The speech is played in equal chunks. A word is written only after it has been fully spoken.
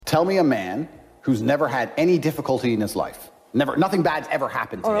Tell me a man who's never had any difficulty in his life. Never, nothing bad's ever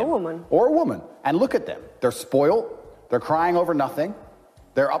happened to him. Or a woman. Or a woman. And look at them. They're spoiled. They're crying over nothing.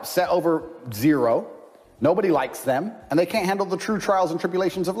 They're upset over zero. Nobody likes them. And they can't handle the true trials and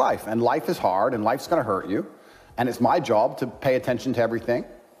tribulations of life. And life is hard, and life's going to hurt you. And it's my job to pay attention to everything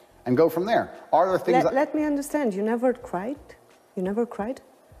and go from there. Are there things... Let me understand. You never cried? You never cried?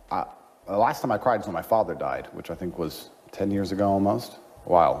 The last time I cried was when my father died, which I think was 10 years ago almost. A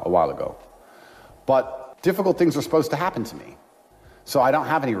while ago. But difficult things are supposed to happen to me. So I don't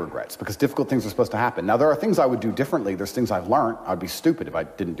have any regrets because difficult things are supposed to happen. Now, there are things I would do differently. There's things I've learned. I'd be stupid if I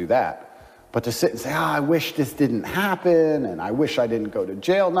didn't do that. But to sit and say, I wish this didn't happen and I wish I didn't go to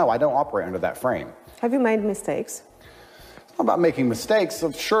jail. No, I don't operate under that frame. Have you made mistakes? It's not about making mistakes.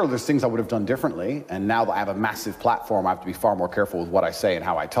 So sure, there's things I would have done differently. And now that I have a massive platform, I have to be far more careful with what I say and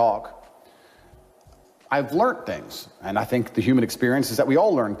how I talk. I've learned things, and I think the human experience is that we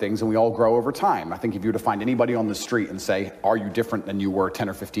all learn things and we all grow over time. I think if you were to find anybody on the street and say, are you different than you were 10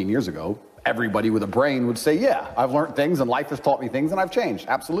 or 15 years ago? Everybody with a brain would say, yeah, I've learned things and life has taught me things and I've changed,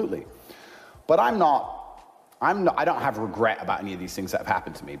 absolutely. But I don't have regret about any of these things that have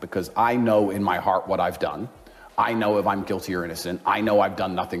happened to me because I know in my heart what I've done. I know if I'm guilty or innocent. I know I've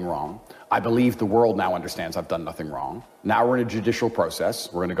done nothing wrong. I believe the world now understands I've done nothing wrong. Now we're in a judicial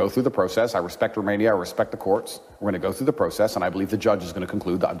process. We're going to go through the process. I respect Romania. I respect the courts. We're going to go through the process, and I believe the judge is going to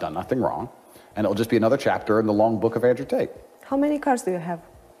conclude that I've done nothing wrong. And it'll just be another chapter in the long book of Andrew Tate. How many cars do you have?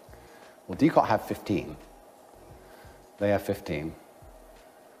 Well, DCOT have 15. They have 15.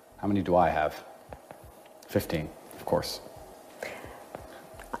 How many do I have? 15, of course.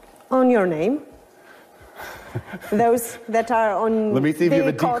 On your name? Those that are on Let me see if you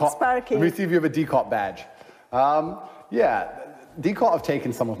have a DCOT parking. Let me see if you have a DCOT badge. Yeah, DCOT have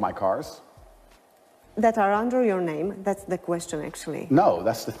taken some of my cars. That are under your name? That's the question, actually. No,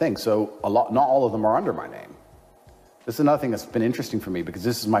 that's the thing. So not all of them are under my name. This is another thing that's been interesting for me because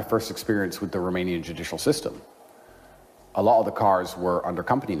this is my first experience with the Romanian judicial system. A lot of the cars were under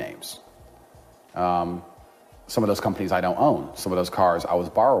company names. Some of those companies I don't own. Some of those cars I was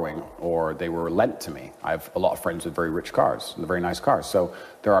borrowing or they were lent to me. I have a lot of friends with very rich cars, and very nice cars. So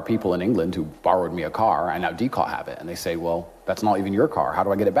there are people in England who borrowed me a car and now DCOT have it. And they say, well, that's not even your car. How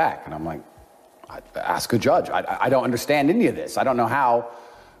do I get it back? And I'm like, ask a judge. I don't understand any of this. I don't know how,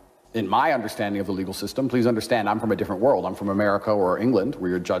 in my understanding of the legal system, please understand I'm from a different world. I'm from America or England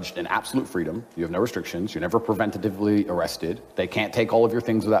where you're judged in absolute freedom. You have no restrictions. You're never preventatively arrested. They can't take all of your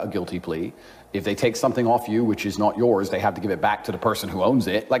things without a guilty plea. If they take something off you, which is not yours, they have to give it back to the person who owns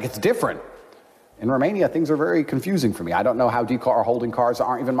it. Like, it's different. In Romania, things are very confusing for me. I don't know how DCOT are holding cars that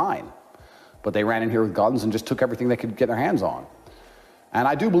aren't even mine. But they ran in here with guns and just took everything they could get their hands on. And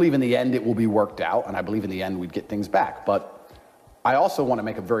I do believe in the end it will be worked out, and I believe in the end we'd get things back. But I also want to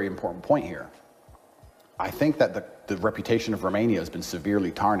make a very important point here. I think that the reputation of Romania has been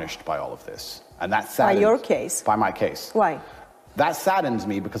severely tarnished by all of this. And that saddens... By your case? By my case. Why? That saddens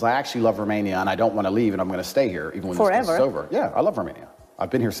me because I actually love Romania and I don't want to leave and I'm going to stay here even when this is over. Yeah, I love Romania. I've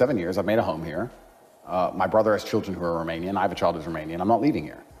been here 7 years. I've made a home here. My brother has children who are Romanian. I have a child who's Romanian. I'm not leaving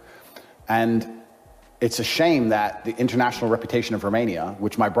here. And it's a shame that the international reputation of Romania,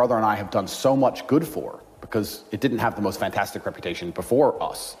 which my brother and I have done so much good for, because it didn't have the most fantastic reputation before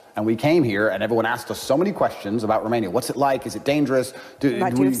us. And we came here and everyone asked us so many questions about Romania. What's it like? Is it dangerous?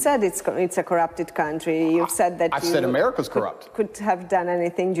 But you've said it's a corrupted country. You've said that I've said America's corrupt. Could have done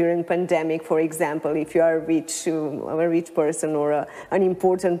anything during pandemic, for example, if you are a rich person or an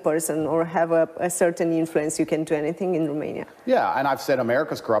important person or have a certain influence, you can do anything in Romania. Yeah, and I've said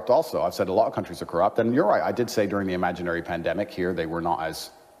America's corrupt also. I've said a lot of countries are corrupt. And you're right, I did say during the imaginary pandemic here, they were not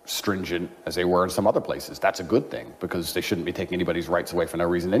as stringent as they were in some other places. That's a good thing because they shouldn't be taking anybody's rights away for no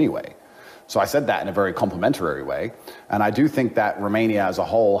reason anyway. So I said that in a very complimentary way. And I do think that Romania as a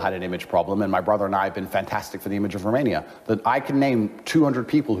whole had an image problem, and my brother and I have been fantastic for the image of Romania. That I can name 200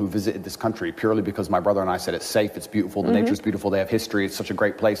 people who visited this country purely because my brother and I said it's safe, it's beautiful, the nature's beautiful, they have history, it's such a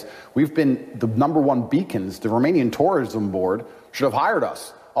great place. We've been the #1 beacons. The Romanian Tourism Board should have hired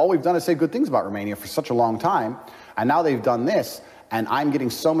us. All we've done is say good things about Romania for such a long time, and now they've done this. And I'm getting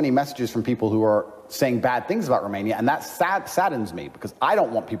so many messages from people who are saying bad things about Romania, and that saddens me because I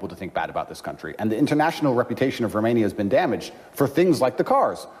don't want people to think bad about this country. And the international reputation of Romania has been damaged for things like the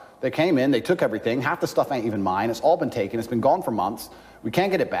cars. They came in, they took everything, half the stuff ain't even mine, it's all been taken, it's been gone for months, we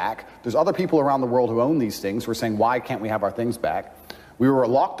can't get it back. There's other people around the world who own these things who are saying, why can't we have our things back? We were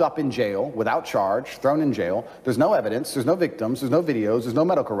locked up in jail without charge, thrown in jail. There's no evidence, there's no victims, there's no videos, there's no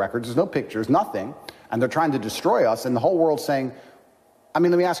medical records, there's no pictures, nothing. And they're trying to destroy us, and the whole world's saying, I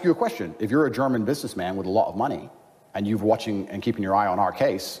mean, let me ask you a question. If you're a German businessman with a lot of money, and you're watching and keeping your eye on our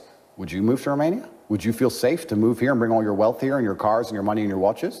case, would you move to Romania? Would you feel safe to move here and bring all your wealth here and your cars and your money and your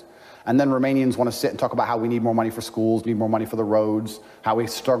watches? And then Romanians want to sit and talk about how we need more money for schools, need more money for the roads, how we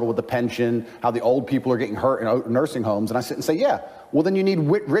struggle with the pension, how the old people are getting hurt in nursing homes. And I sit and say, yeah, well, then you need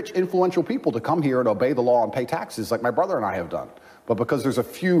rich, influential people to come here and obey the law and pay taxes like my brother and I have done. But because there's a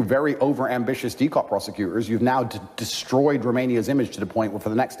few very over-ambitious DCOP prosecutors, you've now destroyed Romania's image to the point where for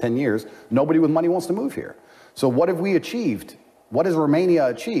the next 10 years, nobody with money wants to move here. So what have we achieved? What has Romania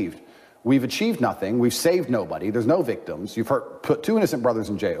achieved? We've achieved nothing. We've saved nobody. There's no victims. You've put 2 innocent brothers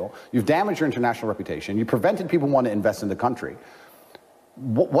in jail. You've damaged your international reputation. You prevented people wanting to invest in the country.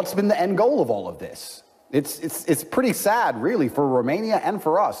 What's been the end goal of all of this? It's pretty sad, really, for Romania and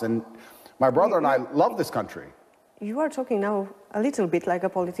for us. And my brother and I love this country. You are talking now a little bit like a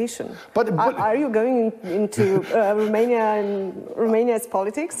politician. But are you going into Romania and Romania's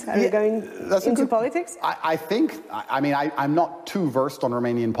politics? Are you going into politics? I'm not too versed on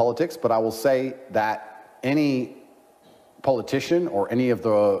Romanian politics, but I will say that any politician or any of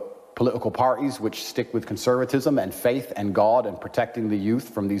the political parties which stick with conservatism and faith and God and protecting the youth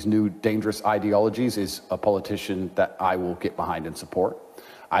from these new dangerous ideologies is a politician that I will get behind and support.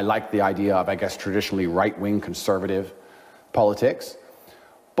 I like the idea of, I guess, traditionally right-wing conservative politics.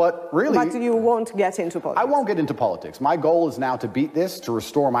 But really... But you won't get into politics? I won't get into politics. My goal is now to beat this, to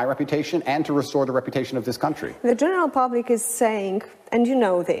restore my reputation, and to restore the reputation of this country. The general public is saying, and you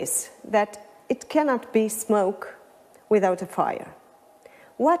know this, that it cannot be smoke without a fire.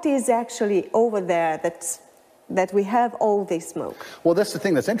 What is actually over there that we have all this smoke? Well, that's the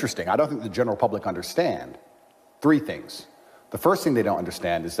thing that's interesting. I don't think the general public understand 3 things. The first thing they don't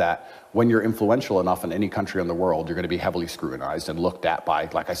understand is that when you're influential enough in any country in the world, you're going to be heavily scrutinized and looked at by,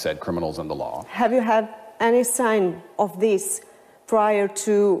 like I said, criminals and the law. Have you had any sign of this prior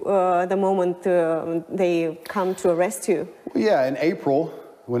to the moment they come to arrest you? Well, yeah, in April,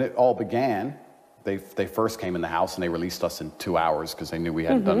 when it all began, they first came in the house and they released us in 2 hours because they knew we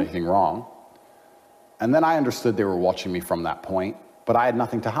hadn't done anything wrong. And then I understood they were watching me from that point. But I had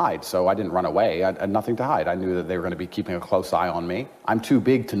nothing to hide, so I didn't run away. I had nothing to hide. I knew that they were going to be keeping a close eye on me. I'm too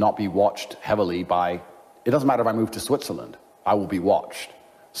big to not be watched heavily by... It doesn't matter if I move to Switzerland. I will be watched.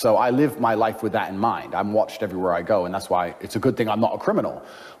 So I live my life with that in mind. I'm watched everywhere I go, and that's why it's a good thing I'm not a criminal.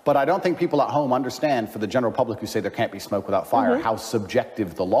 But I don't think people at home understand, for the general public who say there can't be smoke without fire, how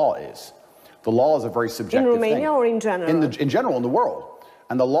subjective the law is. The law is a very subjective thing. In Romania or in general? In general, in the world.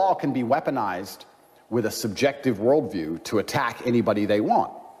 And the law can be weaponized with a subjective worldview to attack anybody they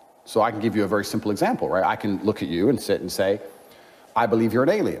want. So I can give you a very simple example, right? I can look at you and sit and say, I believe you're an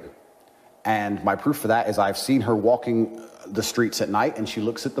alien. And my proof for that is I've seen her walking the streets at night and she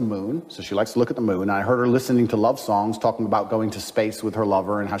looks at the moon, so she likes to look at the moon. And I heard her listening to love songs, talking about going to space with her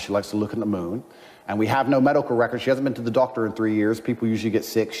lover and how she likes to look at the moon. And we have no medical record. She hasn't been to the doctor in 3 years. People usually get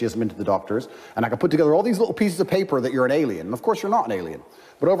sick. She hasn't been to the doctors. And I can put together all these little pieces of paper that you're an alien. And of course, you're not an alien.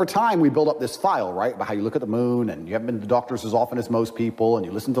 But over time, we build up this file, right, about how you look at the moon, and you haven't been to the doctors as often as most people, and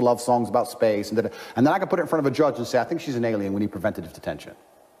you listen to love songs about space, and then I can put it in front of a judge and say, I think she's an alien, we need preventative detention.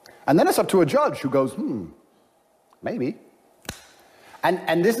 And then it's up to a judge who goes, maybe.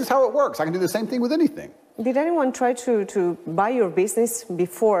 And this is how it works. I can do the same thing with anything. Did anyone try to buy your business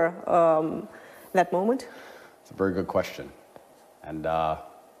before that moment? It's a very good question. And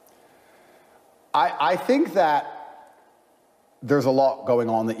I think that there's a lot going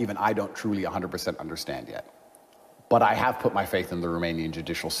on that even I don't truly 100% understand yet. But I have put my faith in the Romanian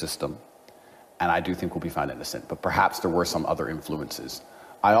judicial system, and I do think we'll be found innocent, but perhaps there were some other influences.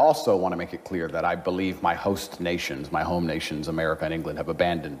 I also want to make it clear that I believe my host nations, my home nations, America and England, have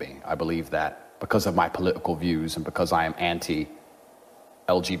abandoned me. I believe that because of my political views and because I am anti-LGBT,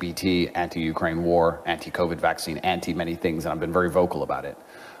 anti-Ukraine war, anti-COVID vaccine, anti-many things, and I've been very vocal about it,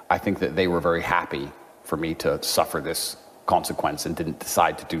 I think that they were very happy for me to suffer this consequence and didn't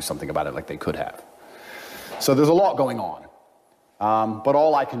decide to do something about it like they could have. So there's a lot going on. But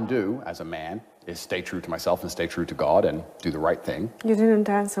all I can do as a man is stay true to myself and stay true to God and do the right thing. You didn't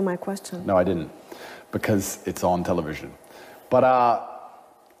answer my question. No, I didn't, because it's on television. But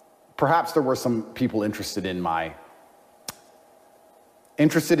perhaps there were some people interested in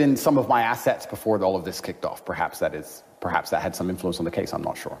some of my assets before all of this kicked off. Perhaps that had some influence on the case, I'm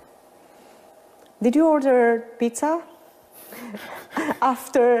not sure. Did you order pizza?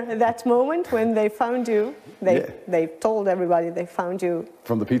 After that moment when they found you, they told everybody they found you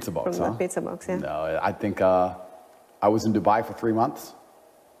from the pizza box. From the pizza box, yeah. No, I think I was in Dubai for 3 months.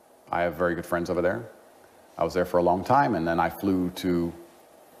 I have very good friends over there. I was there for a long time, and then I flew to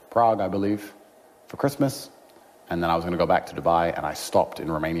Prague, I believe, for Christmas, and then I was going to go back to Dubai, and I stopped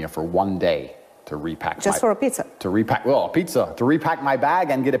in Romania for 1 day to repack Just for a pizza? To repack, well, a pizza. To repack my bag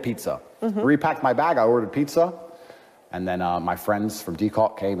and get a pizza. Repacked my bag, I ordered pizza. And then my friends from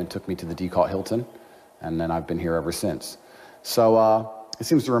DCOT came and took me to the DCOT Hilton. And then I've been here ever since. So it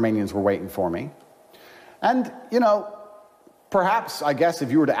seems the Romanians were waiting for me. And, you know, perhaps, I guess,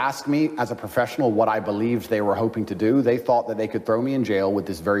 if you were to ask me as a professional what I believed they were hoping to do, they thought that they could throw me in jail with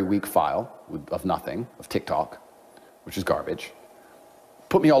this very weak file of nothing, of TikTok, which is garbage,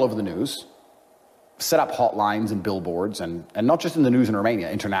 put me all over the news, set up hotlines and billboards, and not just in the news in Romania,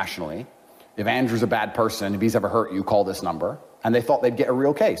 internationally. If Andrew's a bad person, if he's ever hurt you, call this number. And they thought they'd get a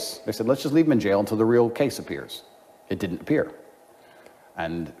real case. They said, let's just leave him in jail until the real case appears. It didn't appear,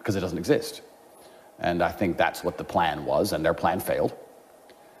 and because it doesn't exist. And I think that's what the plan was, and their plan failed.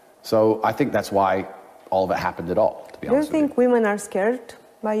 So I think that's why all of it happened at all, to be honest with you. Do you think women are scared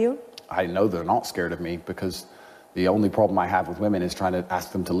by you? I know they're not scared of me, because the only problem I have with women is trying to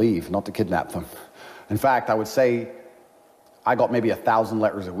ask them to leave, not to kidnap them. In fact, I would say I got maybe 1,000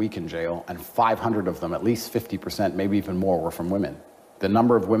 letters a week in jail, and 500 of them, at least 50%, maybe even more, were from women. The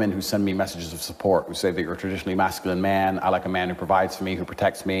number of women who send me messages of support, who say that you're a traditionally masculine man, I like a man who provides for me, who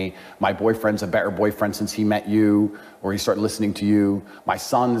protects me, my boyfriend's a better boyfriend since he met you, or he started listening to you, my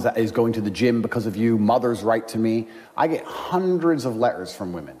son is going to the gym because of you, mothers write to me. I get hundreds of letters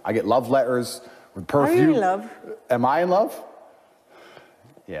from women. I get love letters with perfume. Are you in love? Am I in love?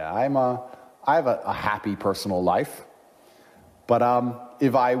 Yeah, I have a happy personal life. But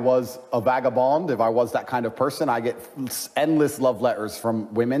if I was a vagabond, if I was that kind of person, I get endless love letters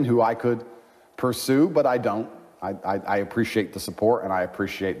from women who I could pursue, but I don't. I appreciate the support and I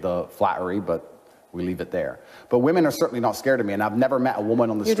appreciate the flattery, but we leave it there. But women are certainly not scared of me, and I've never met a woman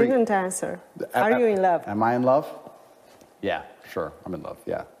on the street. You didn't answer. Are you in love? Am I in love? Yeah, sure, I'm in love,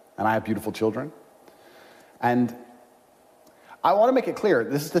 yeah. And I have beautiful children. And I want to make it clear,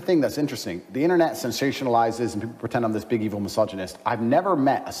 this is the thing that's interesting. The internet sensationalizes and people pretend I'm this big evil misogynist. I've never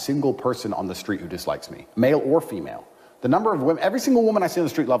met a single person on the street who dislikes me, male or female. The number of women, every single woman I see on the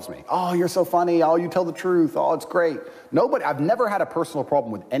street loves me. Oh, you're so funny. Oh, you tell the truth. Oh, it's great. Nobody, I've never had a personal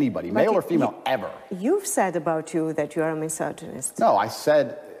problem with anybody, male or female, ever. You've said about you that you are a misogynist. No, I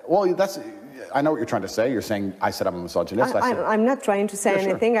said, well, that's, I know what you're trying to say. You're saying I said I'm a misogynist. I'm not trying to say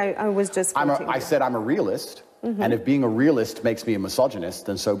anything. Sure. I was just I said I'm a realist. And if being a realist makes me a misogynist,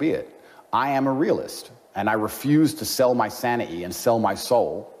 then so be it. I am a realist, and I refuse to sell my sanity and sell my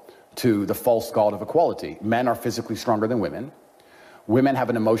soul to the false god of equality. Men are physically stronger than women. Women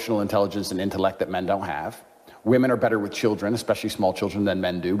have an emotional intelligence and intellect that men don't have. Women are better with children, especially small children, than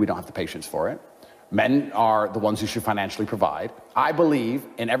men do. We don't have the patience for it. Men are the ones who should financially provide. I believe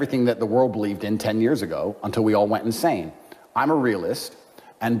in everything that the world believed in 10 years ago until we all went insane. I'm a realist.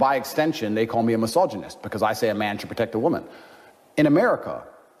 And by extension, they call me a misogynist because I say a man should protect a woman. In America,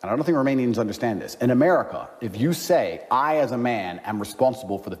 and I don't think Romanians understand this, in America, if you say, I as a man am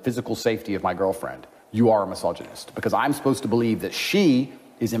responsible for the physical safety of my girlfriend, you are a misogynist. Because I'm supposed to believe that she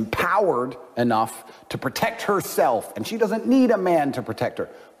is empowered enough to protect herself, and she doesn't need a man to protect her,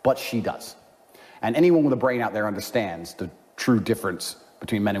 but she does. And anyone with a brain out there understands the true difference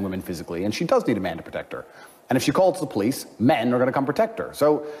between men and women physically, and she does need a man to protect her. And if she calls the police, men are going to come protect her.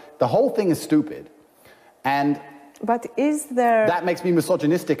 So the whole thing is stupid. But is there... That makes me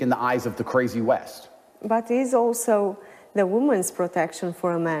misogynistic in the eyes of the crazy West. But is also the woman's protection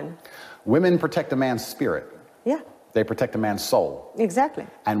for a man? Women protect a man's spirit. Yeah. They protect a man's soul. Exactly.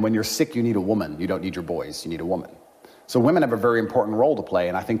 And when you're sick, you need a woman. You don't need your boys. You need a woman. So women have a very important role to play,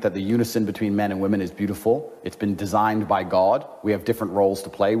 and I think that the unison between men and women is beautiful. It's been designed by God. We have different roles to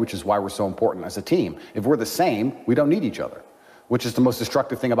play, which is why we're so important as a team. If we're the same, we don't need each other, which is the most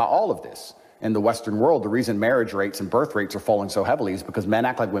destructive thing about all of this. In the Western world, the reason marriage rates and birth rates are falling so heavily is because men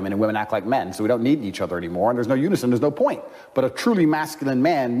act like women and women act like men, so we don't need each other anymore, and there's no unison, there's no point. But a truly masculine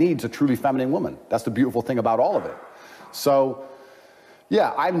man needs a truly feminine woman. That's the beautiful thing about all of it. So,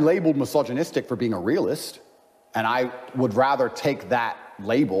 yeah, I'm labeled misogynistic for being a realist, and I would rather take that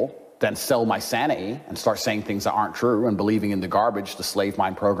label than sell my sanity and start saying things that aren't true and believing in the garbage, the slave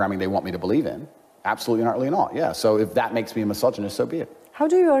mind programming they want me to believe in. Absolutely not, really not, yeah. So if that makes me a misogynist, so be it. How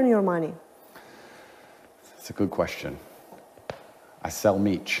do you earn your money? That's a good question. I sell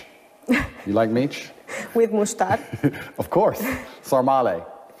meat. You like meat? With mushtar? Of course, sarmale.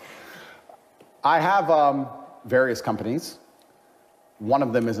 I have various companies. One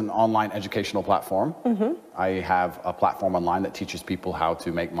of them is an online educational platform. I have a platform online that teaches people how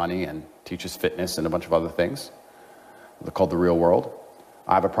to make money and teaches fitness and a bunch of other things. They're called The Real World.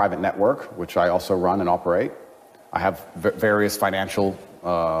 I have a private network, which I also run and operate. I have various financial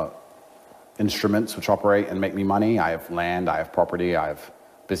instruments which operate and make me money. I have land, I have property, I have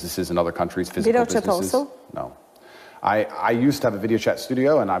businesses in other countries, physical Video businesses. chat also? No. I used to have a video chat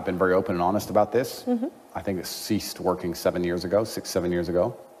studio, and I've been very open and honest about this. I think it ceased working 7 years ago, 6, 7 years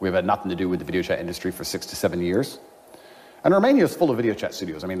ago. We've had nothing to do with the video chat industry for 6 to 7 years. And Romania is full of video chat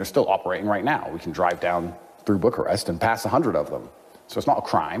studios. I mean, they're still operating right now. We can drive down through Bucharest and pass 100 of them. So it's not a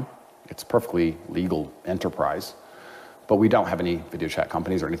crime. It's a perfectly legal enterprise. But we don't have any video chat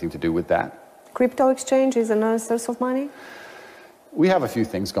companies or anything to do with that. Crypto exchange is another source of money? We have a few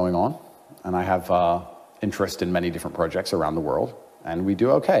things going on, and I have interest in many different projects around the world, and we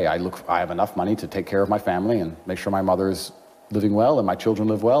do okay. I have enough money to take care of my family and make sure my mother is living well and my children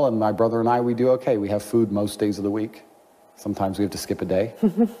live well, and my brother and I, we do okay. We have food most days of the week. Sometimes we have to skip a day,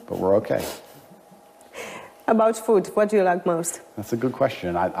 but we're okay. About food, what do you like most? That's a good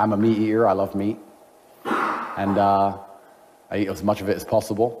question. I'm a meat eater. I love meat, and I eat as much of it as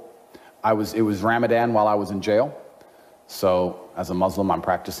possible. It was Ramadan while I was in jail. So as a Muslim, I'm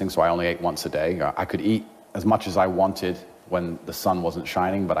practicing, so I only ate once a day. I could eat as much as I wanted when the sun wasn't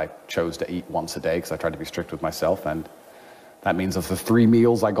shining, but I chose to eat once a day because I tried to be strict with myself. And that means of the 3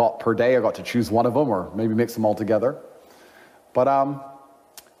 meals I got per day, I got to choose one of them or maybe mix them all together. But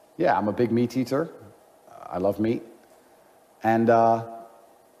yeah, I'm a big meat eater. I love meat. And I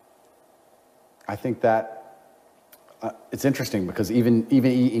think that it's interesting because even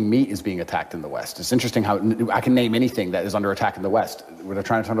eating meat is being attacked in the West. It's interesting how I can name anything that is under attack in the West. Where they're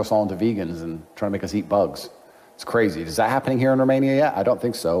trying to turn us all into vegans and trying to make us eat bugs. It's crazy. Is that happening here in Romania yet? I don't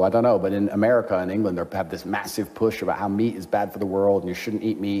think so. I don't know. But in America and England, they have this massive push about how meat is bad for the world and you shouldn't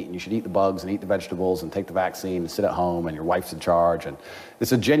eat meat and you should eat the bugs and eat the vegetables and take the vaccine and sit at home and your wife's in charge. And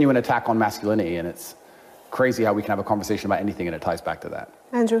it's a genuine attack on masculinity, and it's crazy how we can have a conversation about anything and it ties back to that.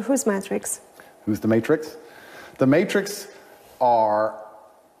 Andrew, who's Matrix? Who's the Matrix? The Matrix are,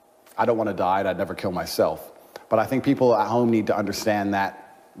 I don't want to die, I'd never kill myself. But I think people at home need to understand that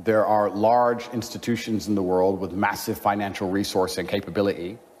there are large institutions in the world with massive financial resource and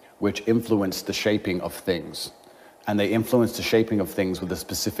capability which influence the shaping of things. And they influence the shaping of things with a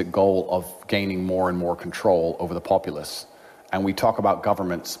specific goal of gaining more and more control over the populace. And we talk about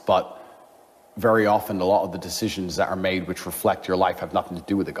governments, but very often a lot of the decisions that are made which reflect your life have nothing to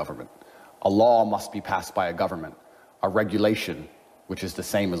do with the government. A law must be passed by a government. A regulation, which is the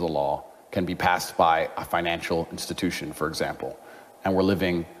same as a law, can be passed by a financial institution, for example. And we're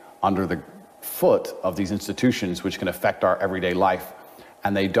living under the foot of these institutions which can affect our everyday life.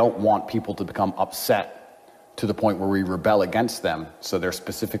 And they don't want people to become upset to the point where we rebel against them. So they're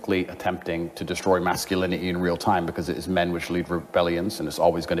specifically attempting to destroy masculinity in real time because it is men which lead rebellions, and it's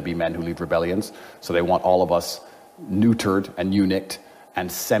always going to be men who lead rebellions. So they want all of us neutered and eunuched and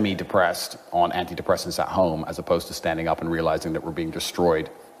semi-depressed on antidepressants at home, as opposed to standing up and realizing that we're being destroyed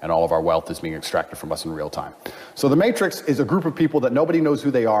and all of our wealth is being extracted from us in real time. So the Matrix is a group of people that nobody knows who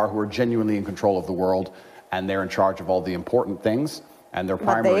they are, who are genuinely in control of the world, and they're in charge of all the important things, and their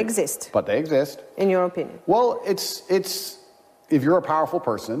primary... But they exist. But they exist. In your opinion? Well, it's if you're a powerful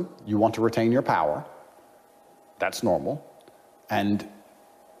person, you want to retain your power. That's normal. And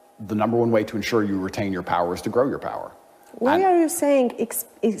the number one way to ensure you retain your power is to grow your power. Why are you saying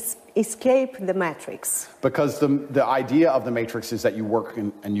escape the matrix? Because the idea of the matrix is that you work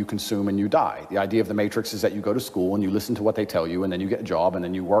and you consume and you die. The idea of the matrix is that you go to school and you listen to what they tell you, and then you get a job, and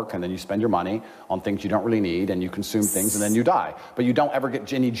then you work, and then you spend your money on things you don't really need, and you consume things, and then you die. But you don't ever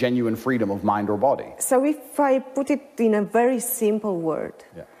get any genuine freedom of mind or body. So if I put it in a very simple word,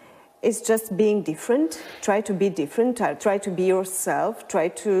 yeah. It's just being different, try to be different, try to be yourself, try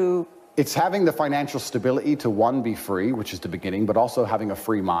to... It's having the financial stability to, one, be free, which is the beginning, but also having a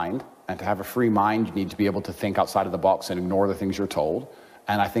free mind. And to have a free mind, you need to be able to think outside of the box and ignore the things you're told.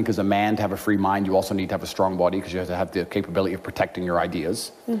 And I think as a man, to have a free mind, you also need to have a strong body because you have to have the capability of protecting your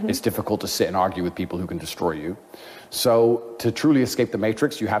ideas. Mm-hmm. It's difficult to sit and argue with people who can destroy you. So to truly escape the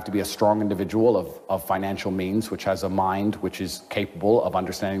matrix, you have to be a strong individual of financial means, which has a mind which is capable of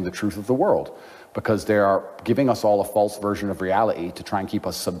understanding the truth of the world. Because they are giving us all a false version of reality to try and keep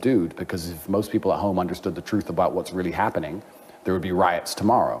us subdued. Because if most people at home understood the truth about what's really happening, there would be riots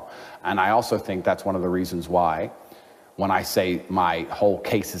tomorrow. And I also think that's one of the reasons why, when I say my whole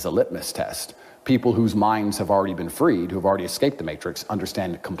case is a litmus test, people whose minds have already been freed, who have already escaped the matrix,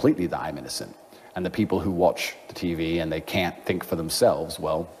 understand completely that I'm innocent. And the people who watch the TV and they can't think for themselves,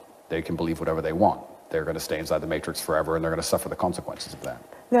 well, they can believe whatever they want. They're going to stay inside the matrix forever, and they're going to suffer the consequences of that.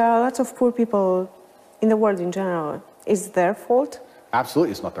 There are lots of poor people in the world in general. Is it their fault?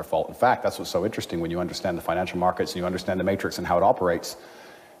 Absolutely, it's not their fault. In fact, that's what's so interesting when you understand the financial markets and you understand the matrix and how it operates.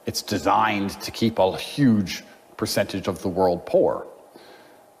 It's designed to keep a huge percentage of the world poor.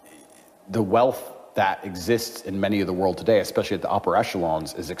 The wealth that exists in many of the world today, especially at the upper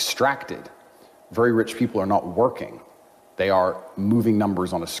echelons, is extracted. Very rich people are not working. They are moving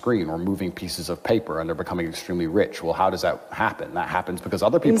numbers on a screen or moving pieces of paper, and they're becoming extremely rich. Well, how does that happen? That happens because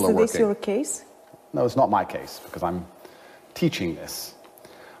other people are working. Is this your case? No, it's not my case, because I'm teaching this.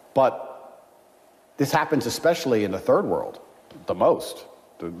 But this happens especially in the third world, the most.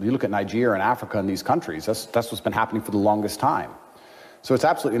 You look at Nigeria and Africa and these countries, that's what's been happening for the longest time. So it's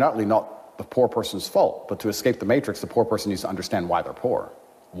absolutely not the poor person's fault, but to escape the matrix, the poor person needs to understand why they're poor.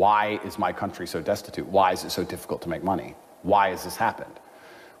 Why is my country so destitute? Why is it so difficult to make money? Why has this happened?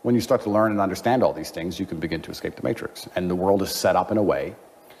 When you start to learn and understand all these things, you can begin to escape the matrix. And the world is set up in a way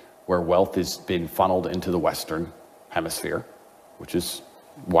where wealth is being funneled into the Western hemisphere, which is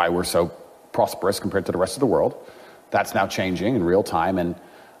why we're so prosperous compared to the rest of the world. That's now changing in real time, and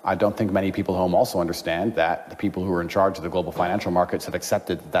I don't think many people at home also understand that the people who are in charge of the global financial markets have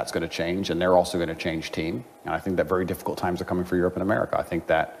accepted that that's going to change, and they're also going to change team. And I think that very difficult times are coming for Europe and America. I think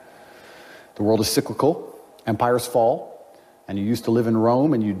that the world is cyclical, empires fall, and you used to live in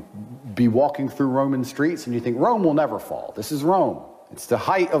Rome, and you'd be walking through Roman streets, and you think, Rome will never fall. This is Rome. It's the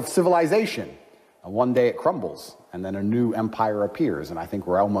height of civilization. And one day it crumbles, and then a new empire appears. And I think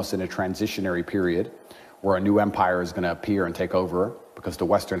we're almost in a transitionary period where a new empire is going to appear and take over, because the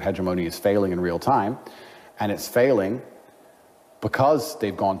Western hegemony is failing in real time, and it's failing because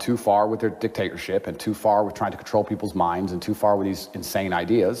they've gone too far with their dictatorship and too far with trying to control people's minds and too far with these insane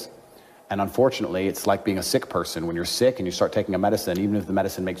ideas. And unfortunately, it's like being a sick person. When you're sick and you start taking a medicine, even if the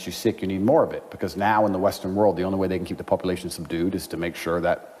medicine makes you sick, you need more of it, because now in the Western world, the only way they can keep the population subdued is to make sure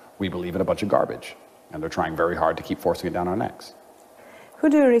that we believe in a bunch of garbage. And they're trying very hard to keep forcing it down our necks. Who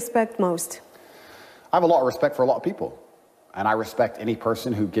do you respect most? I have a lot of respect for a lot of people. And I respect any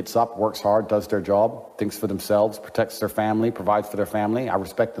person who gets up, works hard, does their job, thinks for themselves, protects their family, provides for their family. I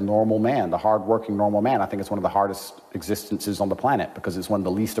respect the normal man, the hardworking normal man. I think it's one of the hardest existences on the planet because it's one of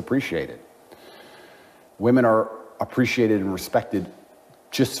the least appreciated. Women are appreciated and respected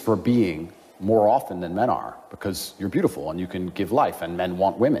just for being more often than men are, because you're beautiful and you can give life, and men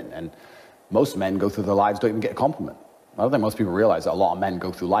want women. And most men go through their lives, don't even get a compliment. I don't think most people realize that a lot of men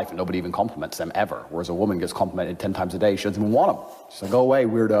go through life and nobody even compliments them ever, whereas a woman gets complimented 10 times a day. She doesn't even want them. She's like, go away,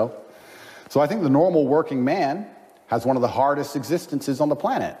 weirdo. So I think the normal working man has one of the hardest existences on the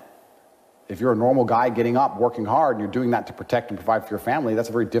planet. If you're a normal guy getting up, working hard, and you're doing that to protect and provide for your family, that's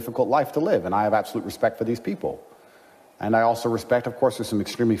a very difficult life to live, and I have absolute respect for these people. And I also respect, of course, there's some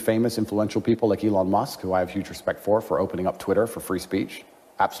extremely famous, influential people like Elon Musk, who I have huge respect for opening up Twitter for free speech.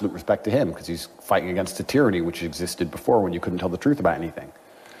 Absolute respect to him, because he's fighting against a tyranny which existed before when you couldn't tell the truth about anything.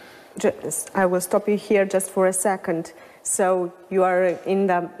 I will stop you here just for a second. So you are in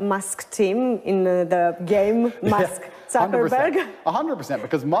the Musk team, in the game Musk Zuckerberg? 100%,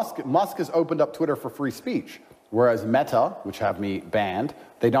 because Musk has opened up Twitter for free speech, whereas Meta, which have me banned,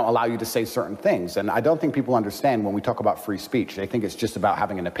 they don't allow you to say certain things. And I don't think people understand when we talk about free speech. They think it's just about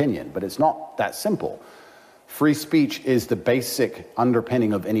having an opinion, but it's not that simple. Free speech is the basic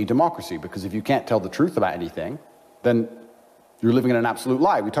underpinning of any democracy, because if you can't tell the truth about anything, then you're living in an absolute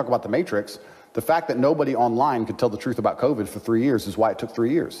lie. We talk about the Matrix. The fact that nobody online could tell the truth about COVID for 3 years is why it took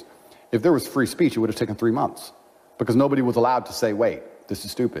 3 years. If there was free speech, it would have taken 3 months, because nobody was allowed to say, wait, this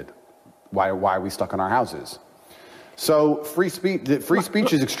is stupid. Why are we stuck in our houses? So free speech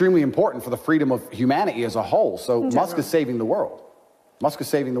is extremely important for the freedom of humanity as a whole. So Musk is saving the world. Musk is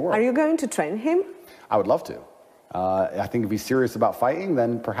saving the world. Are you going to train him? I would love to. I think if he's serious about fighting,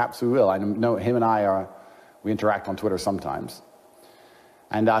 then perhaps we will. I know him and we interact on Twitter sometimes.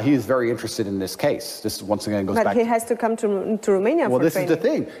 And he is very interested in this case. This, once again, goes back to... But he has to come to Romania for training. Well, this is the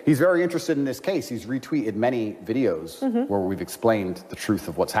thing. He's very interested in this case. He's retweeted many videos where we've explained the truth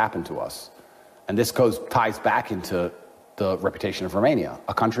of what's happened to us. And this ties back into the reputation of Romania,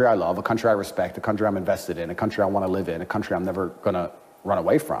 a country I love, a country I respect, a country I'm invested in, a country I want to live in, a country I'm never going to run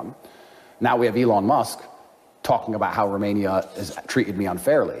away from. Now we have Elon Musk talking about how Romania has treated me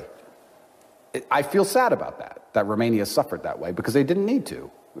unfairly. I feel sad about that Romania suffered that way, because they didn't need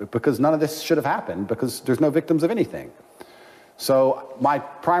to, because none of this should have happened, because there's no victims of anything. So my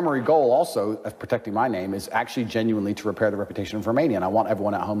primary goal also of protecting my name is actually genuinely to repair the reputation of Romania. And I want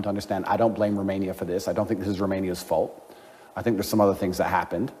everyone at home to understand I don't blame Romania for this. I don't think this is Romania's fault. I think there's some other things that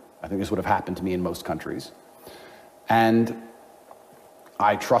happened. I think this would have happened to me in most countries. And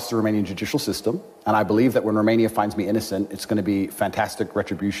I trust the Romanian judicial system, and I believe that when Romania finds me innocent, it's going to be fantastic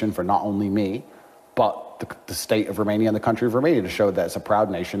retribution for not only me, but the state of Romania and the country of Romania, to show that it's a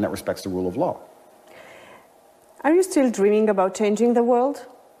proud nation that respects the rule of law. Are you still dreaming about changing the world?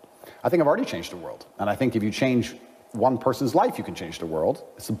 I think I've already changed the world. And I think if you change one person's life, you can change the world.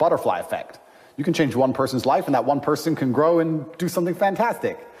 It's a butterfly effect. You can change one person's life, and that one person can grow and do something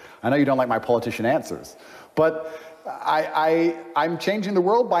fantastic. I know you don't like my politician answers, but I'm changing the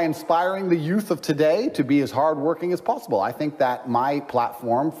world by inspiring the youth of today to be as hardworking as possible. I think that my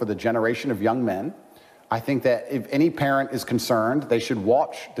platform for the generation of young men, I think that if any parent is concerned, they should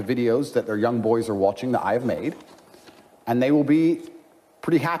watch the videos that their young boys are watching that I have made, and they will be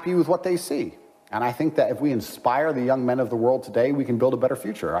pretty happy with what they see. And I think that if we inspire the young men of the world today, we can build a better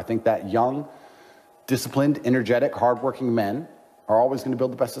future. I think that young, disciplined, energetic, hardworking men are always going to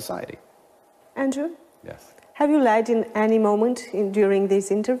build the best society. Andrew? Yes. Have you lied in any moment during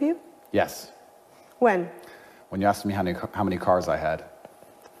this interview? Yes. When? When you asked me how many cars I had.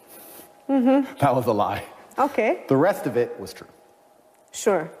 Mm-hmm. That was a lie. Okay. The rest of it was true.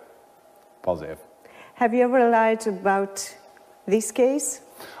 Sure. Positive. Have you ever lied about this case?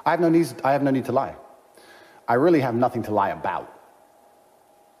 I have no need to lie. I really have nothing to lie about.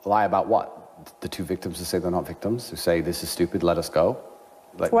 Lie about what? The two victims who say they're not victims, who say this is stupid, let us go?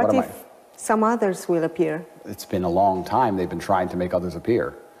 Like, what if some others will appear? It's been a long time they've been trying to make others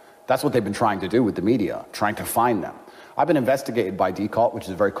appear. That's what they've been trying to do with the media, trying to find them. I've been investigated by TATE, which is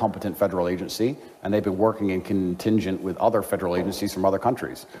a very competent federal agency, and they've been working in contingent with other federal agencies from other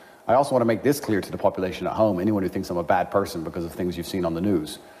countries. I also want to make this clear to the population at home, anyone who thinks I'm a bad person because of things you've seen on the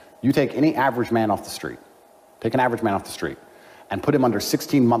news. You take any average man off the street, take an average man off the street, and put him under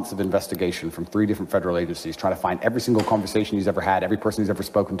 16 months of investigation from 3 different federal agencies, trying to find every single conversation he's ever had, every person he's ever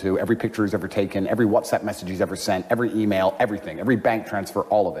spoken to, every picture he's ever taken, every WhatsApp message he's ever sent, every email, everything, every bank transfer,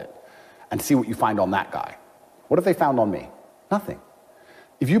 all of it, and see what you find on that guy. What have they found on me? Nothing.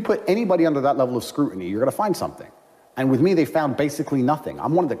 If you put anybody under that level of scrutiny, you're going to find something. And with me, they found basically nothing.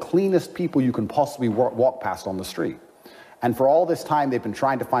 I'm one of the cleanest people you can possibly walk past on the street. And for all this time, they've been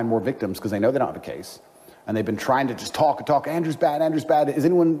trying to find more victims because they know they don't have a case. And they've been trying to just talk and talk. Andrew's bad, Andrew's bad. Is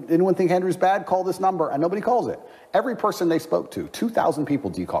anyone think Andrew's bad? Call this number. And nobody calls it. Every person they spoke to, 2,000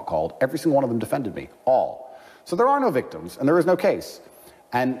 people DCOT called, every single one of them defended me, all. So there are no victims and there is no case.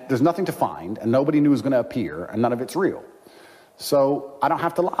 And there's nothing to find and nobody knew it was going to appear and none of it's real. So I don't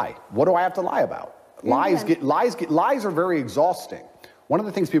have to lie. What do I have to lie about? Lies are very exhausting. One of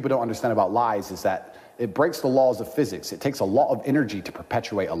the things people don't understand about lies is that it breaks the laws of physics. It takes a lot of energy to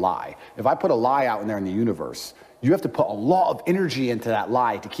perpetuate a lie. If I put a lie out in there in the universe, you have to put a lot of energy into that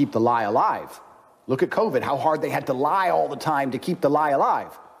lie to keep the lie alive. Look at COVID, how hard they had to lie all the time to keep the lie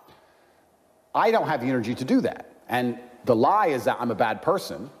alive. I don't have the energy to do that. And the lie is that I'm a bad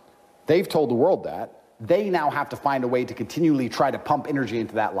person. They've told the world that. They now have to find a way to continually try to pump energy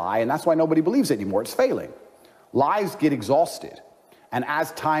into that lie, and that's why nobody believes it anymore. It's failing. Lies get exhausted. And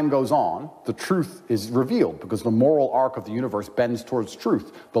as time goes on, the truth is revealed because the moral arc of the universe bends towards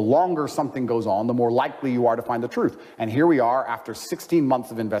truth. The longer something goes on, the more likely you are to find the truth. And here we are after 16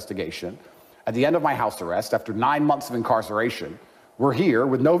 months of investigation. At the end of my house arrest, after 9 months of incarceration, we're here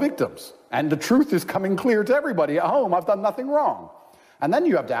with no victims. And the truth is coming clear to everybody at home. I've done nothing wrong. And then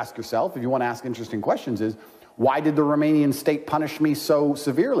you have to ask yourself, if you want to ask interesting questions, is why did the Romanian state punish me so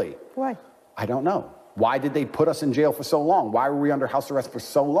severely? Why? I don't know. Why did they put us in jail for so long? Why were we under house arrest for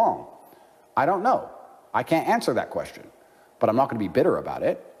so long? I don't know. I can't answer that question. But I'm not going to be bitter about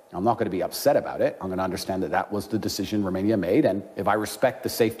it. I'm not going to be upset about it. I'm going to understand that that was the decision Romania made. And if I respect the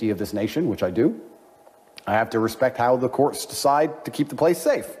safety of this nation, which I do, I have to respect how the courts decide to keep the place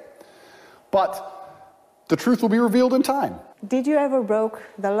safe. But the truth will be revealed in time. Did you ever break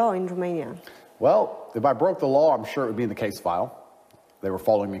the law in Romania? Well, if I broke the law, I'm sure it would be in the case file. They were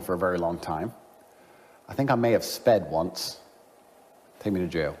following me for a very long time. I think I may have sped once. Take me to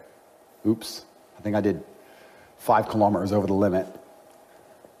jail. Oops. I think I did 5 kilometers over the limit.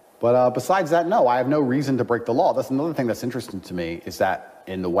 But besides that, no, I have no reason to break the law. That's another thing that's interesting to me is that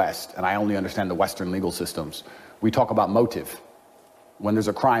in the West, and I only understand the Western legal systems, we talk about motive. When there's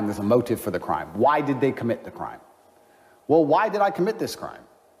a crime, there's a motive for the crime. Why did they commit the crime? Well, why did I commit this crime?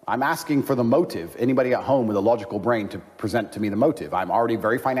 I'm asking for the motive. Anybody at home with a logical brain to present to me the motive. I'm already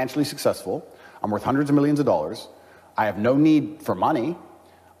very financially successful. I'm worth hundreds of millions of dollars. I have no need for money.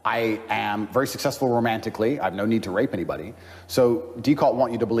 I am very successful romantically. I have no need to rape anybody. So DCOT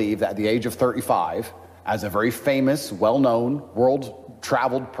want you to believe that at the age of 35, as a very famous, well-known,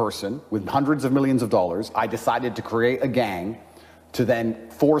 world-traveled person with hundreds of millions of dollars, I decided to create a gang to then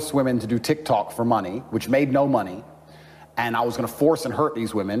force women to do TikTok for money, which made no money. And I was going to force and hurt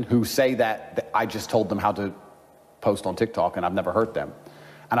these women who say that I just told them how to post on TikTok and I've never hurt them.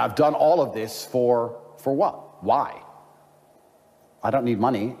 And I've done all of this for what? Why? I don't need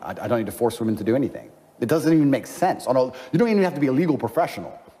money. I don't need to force women to do anything. It doesn't even make sense. You don't even have to be a legal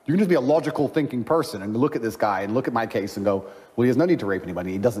professional. You can just be a logical thinking person and look at this guy and look at my case and go, well, he has no need to rape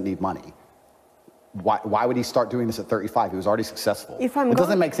anybody. He doesn't need money. Why would he start doing this at 35? He was already successful. It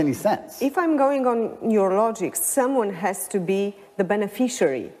doesn't make any sense. If I'm going on your logic, someone has to be the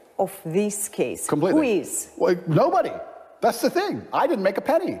beneficiary of this case. Completely. Who is? Well, nobody. That's the thing. I didn't make a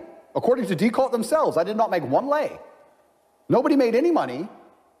penny. According to TATE themselves, I did not make one lei. Nobody made any money.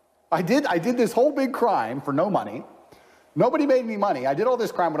 I did this whole big crime for no money. Nobody made any money. I did all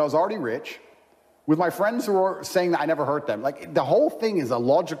this crime when I was already rich, with my friends who were saying that I never hurt them. Like, the whole thing is a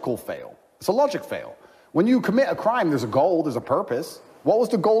logical fail. It's a logic fail. When you commit a crime, there's a goal, there's a purpose. What was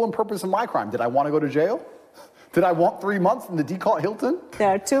the goal and purpose of my crime? Did I want to go to jail? Did I want 3 months in the TATE Hilton? There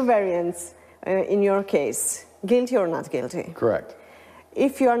are two variants in your case, guilty or not guilty. Correct.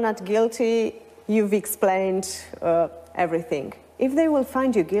 If you are not guilty, you've explained everything. If they will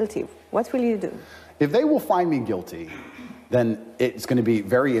find you guilty, what will you do? If they will find me guilty, then it's going to be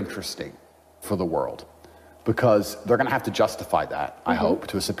very interesting for the world, because they're going to have to justify that, I hope,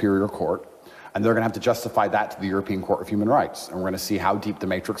 to a superior court, and they're going to have to justify that to the European Court of Human Rights, and we're going to see how deep the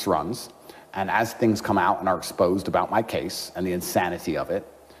matrix runs. And as things come out and are exposed about my case and the insanity of it,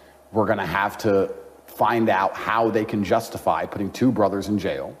 we're going to have to find out how they can justify putting 2 brothers in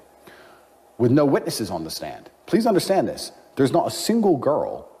jail with no witnesses on the stand. Please understand this. There's not a single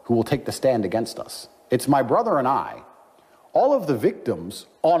girl who will take the stand against us. It's my brother and I. All of the victims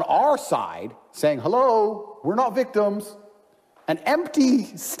on our side saying, hello, we're not victims. An empty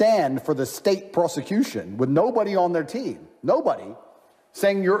stand for the state prosecution with nobody on their team. Nobody.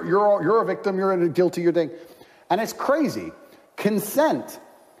 Saying you're a victim, you're guilty, you're doing. And it's crazy. Consent.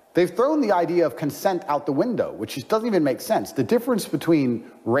 They've thrown the idea of consent out the window, which just doesn't even make sense. The difference between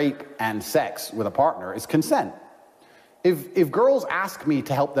rape and sex with a partner is consent. If girls ask me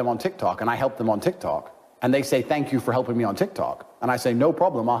to help them on TikTok, and I help them on TikTok, and they say, thank you for helping me on TikTok, and I say, no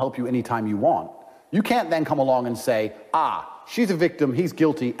problem, I'll help you anytime you want, you can't then come along and say, she's a victim, he's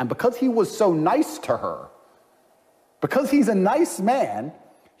guilty, and because he was so nice to her, because he's a nice man,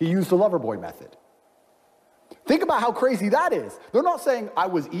 he used the lover boy method. Think about how crazy that is. They're not saying I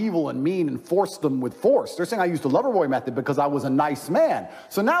was evil and mean and forced them with force. They're saying I used the lover boy method because I was a nice man.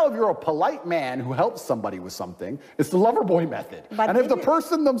 So now if you're a polite man who helps somebody with something, it's the lover boy method. But and if the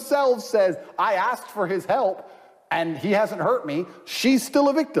person themselves says, I asked for his help and he hasn't hurt me, she's still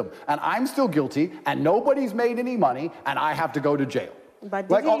a victim and I'm still guilty and nobody's made any money and I have to go to jail. But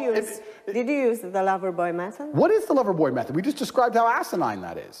did you use the lover boy method? What is the lover boy method? We just described how asinine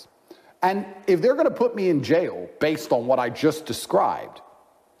that is. And if they're going to put me in jail based on what I just described,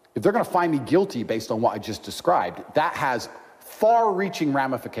 if they're going to find me guilty based on what I just described, that has far-reaching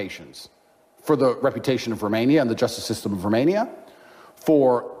ramifications for the reputation of Romania and the justice system of Romania,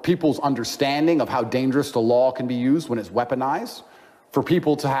 for people's understanding of how dangerous the law can be used when it's weaponized, for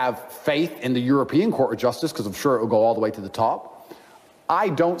people to have faith in the European Court of Justice, because I'm sure it will go all the way to the top. I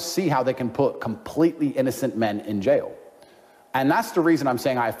don't see how they can put completely innocent men in jail. And that's the reason I'm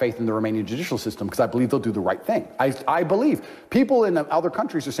saying I have faith in the Romanian judicial system, because I believe they'll do the right thing. I believe. People in other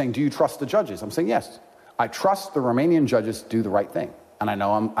countries are saying, do you trust the judges? I'm saying, yes. I trust the Romanian judges do the right thing. And I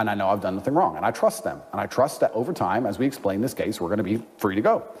know I've done nothing wrong. And I trust them. And I trust that over time, as we explain this case, we're going to be free to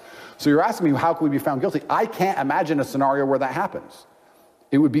go. So you're asking me, how can we be found guilty? I can't imagine a scenario where that happens.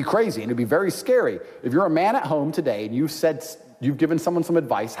 It would be crazy, and it would be very scary. If you're a man at home today, and you've given someone some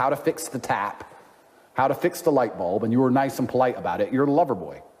advice, how to fix the tap, how to fix the light bulb, and you were nice and polite about it, you're the lover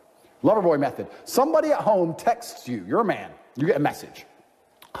boy. Lover boy method. Somebody at home texts you, you're a man, you get a message.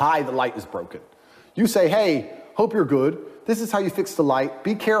 Hi, the light is broken. You say, hey, hope you're good. This is how you fix the light.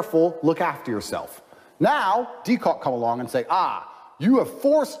 Be careful, look after yourself. Now, DCOT come along and say, you have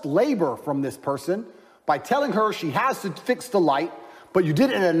forced labor from this person by telling her she has to fix the light, but you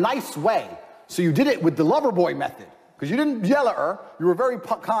did it in a nice way. So you did it with the lover boy method. Because you didn't yell at her, you were very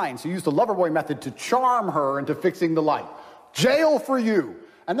kind, so you used the lover boy method to charm her into fixing the light. Jail for you.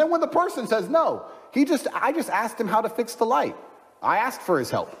 And then when the person says no, I just asked him how to fix the light. I asked for his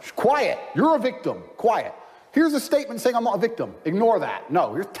help. Quiet, you're a victim, quiet. Here's a statement saying I'm not a victim. Ignore that.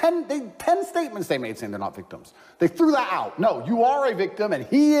 No, here's 10 statements they made saying they're not victims. They threw that out. No, you are a victim and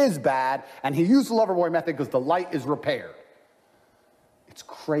he is bad and he used the lover boy method because the light is repaired. It's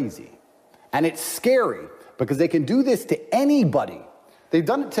crazy. And it's scary. Because they can do this to anybody. They've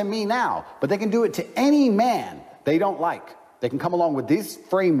done it to me now, but they can do it to any man they don't like. They can come along with this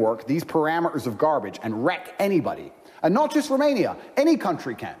framework, these parameters of garbage, and wreck anybody. And not just Romania, any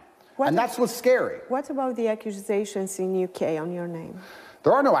country can. And that's what's scary. What about the accusations in UK on your name?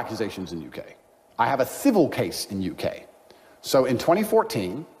 There are no accusations in UK. I have a civil case in UK. So in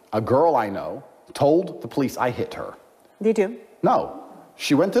 2014, a girl I know told the police I hit her. Did you? No.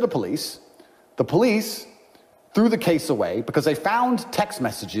 She went to the police. The police threw the case away because they found text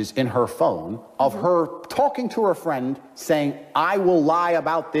messages in her phone of her talking to her friend saying, I will lie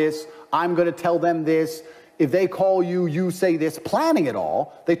about this, I'm going to tell them this, if they call you, you say this, planning it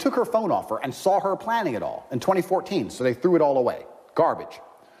all. They took her phone off her and saw her planning it all in 2014, so they threw it all away. Garbage.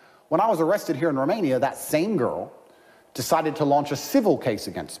 When I was arrested here in Romania, that same girl decided to launch a civil case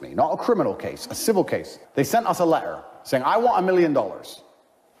against me, not a criminal case, a civil case. They sent us a letter saying, I want $1 million.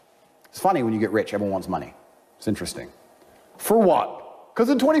 It's funny when you get rich, everyone wants money. It's interesting. For what? Because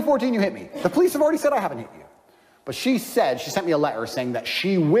in 2014 you hit me. The police have already said I haven't hit you. But she sent me a letter saying that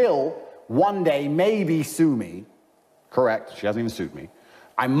she will one day maybe sue me. Correct, she hasn't even sued me.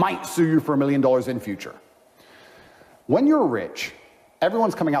 I might sue you for $1 million in future. When you're rich,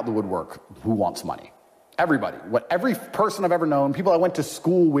 everyone's coming out the woodwork who wants money. Everybody, every person I've ever known, people I went to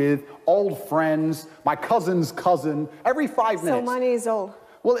school with, old friends, my cousin's cousin, every 5 minutes. So money is all.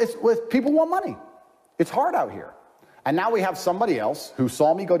 Well, people want money. It's hard out here. And now we have somebody else who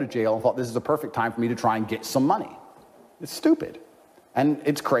saw me go to jail and thought this is a perfect time for me to try and get some money. It's stupid. And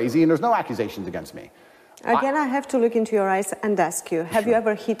it's crazy, and there's no accusations against me. Again, I have to look into your eyes and ask you, have you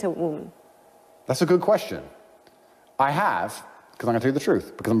ever hit a woman? That's a good question. I have, because I'm going to tell you the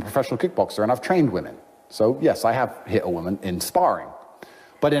truth, because I'm a professional kickboxer and I've trained women. So, yes, I have hit a woman in sparring.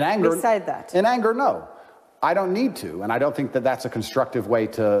 But in anger... Beside that? In anger, no. I don't need to, and I don't think that that's a constructive way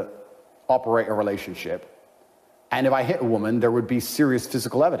to operate a relationship. And if I hit a woman, there would be serious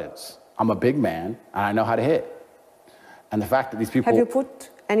physical evidence. I'm a big man, and I know how to hit. And the fact that these people... Have you put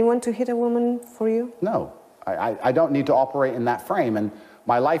anyone to hit a woman for you? No. I don't need to operate in that frame, and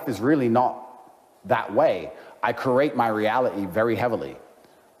my life is really not that way. I create my reality very heavily.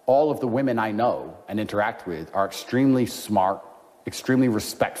 All of the women I know and interact with are extremely smart, extremely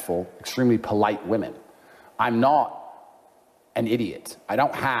respectful, extremely polite women. I'm not an idiot. I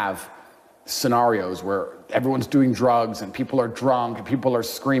don't have scenarios where everyone's doing drugs and people are drunk and people are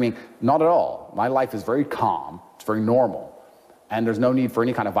screaming. Not at all. My life is very calm. It's very normal. And there's no need for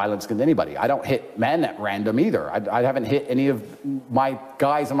any kind of violence against anybody. I don't hit men at random either. I haven't hit any of my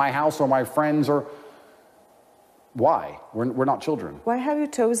guys in my house or my friends or... Why? We're not children. Why have you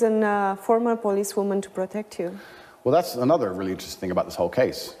chosen a former policewoman to protect you? Well, that's another really interesting thing about this whole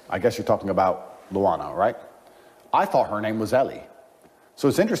case. I guess you're talking about Luana, right? I thought her name was Ellie. So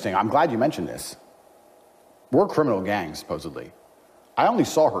it's interesting. I'm glad you mentioned this. We're a criminal gang, supposedly. I only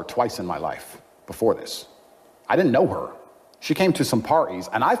saw her twice in my life before this. I didn't know her. She came to some parties,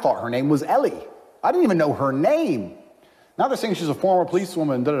 and I thought her name was Ellie. I didn't even know her name. Now they're saying she's a former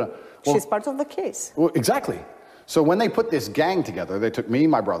policewoman. Well, she's part of the case. Well, exactly. So when they put this gang together, they took me,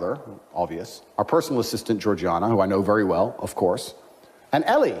 my brother, obvious, our personal assistant, Georgiana, who I know very well, of course, and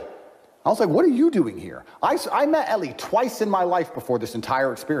Ellie. I was like, what are you doing here? I met Ellie twice in my life before this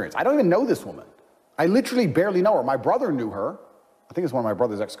entire experience. I don't even know this woman. I literally barely know her. My brother knew her. I think it's one of my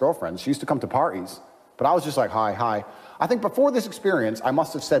brother's ex-girlfriends. She used to come to parties, but I was just like, hi, hi. I think before this experience, I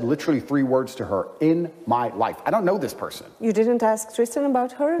must have said literally 3 words to her in my life. I don't know this person. You didn't ask Tristan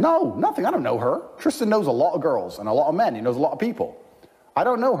about her? No, nothing. I don't know her. Tristan knows a lot of girls and a lot of men. He knows a lot of people. I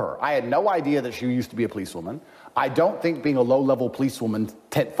don't know her. I had no idea that she used to be a policewoman. I don't think being a low-level policewoman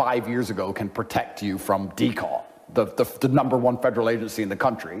 5 years ago can protect you from DCAW, the #1 federal agency in the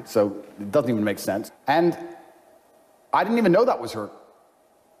country. So it doesn't even make sense. And I didn't even know that was her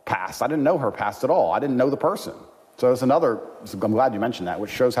past. I didn't know her past at all. I didn't know the person. So it's another, I'm glad you mentioned that,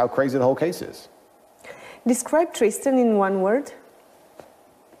 which shows how crazy the whole case is. Describe Tristan in 1 word.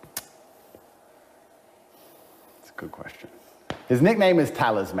 That's a good question. His nickname is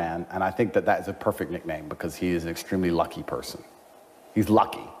Talisman, and I think that that is a perfect nickname because he is an extremely lucky person. He's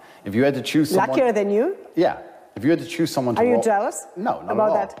lucky. If you had to choose someone... Luckier than you? Yeah. If you had to choose someone to Are you jealous? No, not about at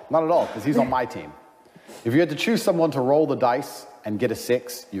all. that? Not at all, because he's on my team. If you had to choose someone to roll the dice and get a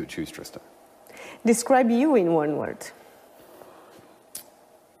 6, you would choose Tristan. Describe you in 1 word.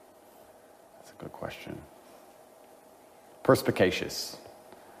 That's a good question. Perspicacious.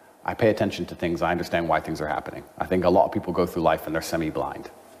 I pay attention to things. I understand why things are happening. I think a lot of people go through life and they're semi-blind.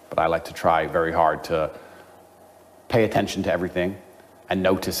 But I like to try very hard to pay attention to everything and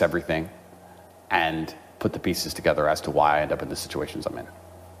notice everything and put the pieces together as to why I end up in the situations I'm in.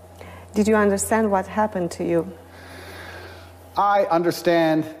 Did you understand what happened to you? I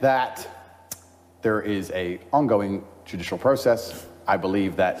understand that there is an ongoing judicial process. I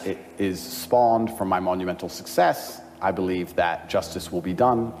believe that it is spawned from my monumental success. I believe that justice will be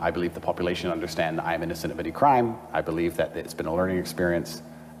done. I believe the population understand I am innocent of any crime. I believe that it's been a learning experience,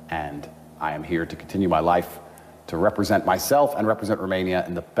 and I am here to continue my life to represent myself and represent Romania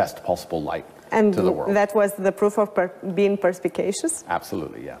in the best possible light to the world. And that was the proof of being perspicacious?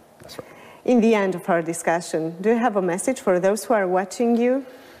 Absolutely, yeah, that's right. In the end of our discussion, do you have a message for those who are watching you?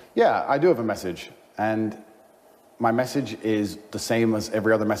 Yeah, I do have a message. And my message is the same as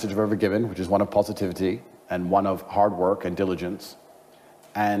every other message I've ever given, which is one of positivity and one of hard work and diligence.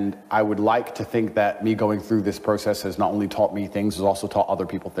 And I would like to think that me going through this process has not only taught me things, has also taught other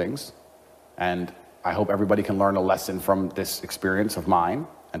people things. And I hope everybody can learn a lesson from this experience of mine,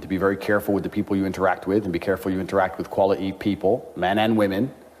 and to be very careful with the people you interact with, and be careful you interact with quality people, men and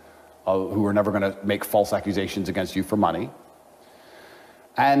women, who are never going to make false accusations against you for money.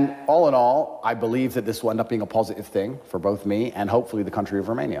 And all in all, I believe that this will end up being a positive thing for both me and hopefully the country of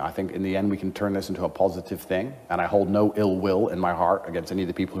Romania. I think in the end we can turn this into a positive thing, and I hold no ill will in my heart against any of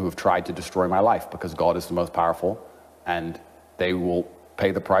the people who have tried to destroy my life, because God is the most powerful, and they will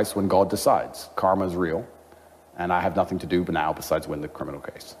pay the price when God decides. Karma is real, and I have nothing to do now besides win the criminal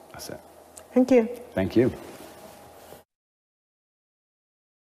case. That's it. Thank you. Thank you.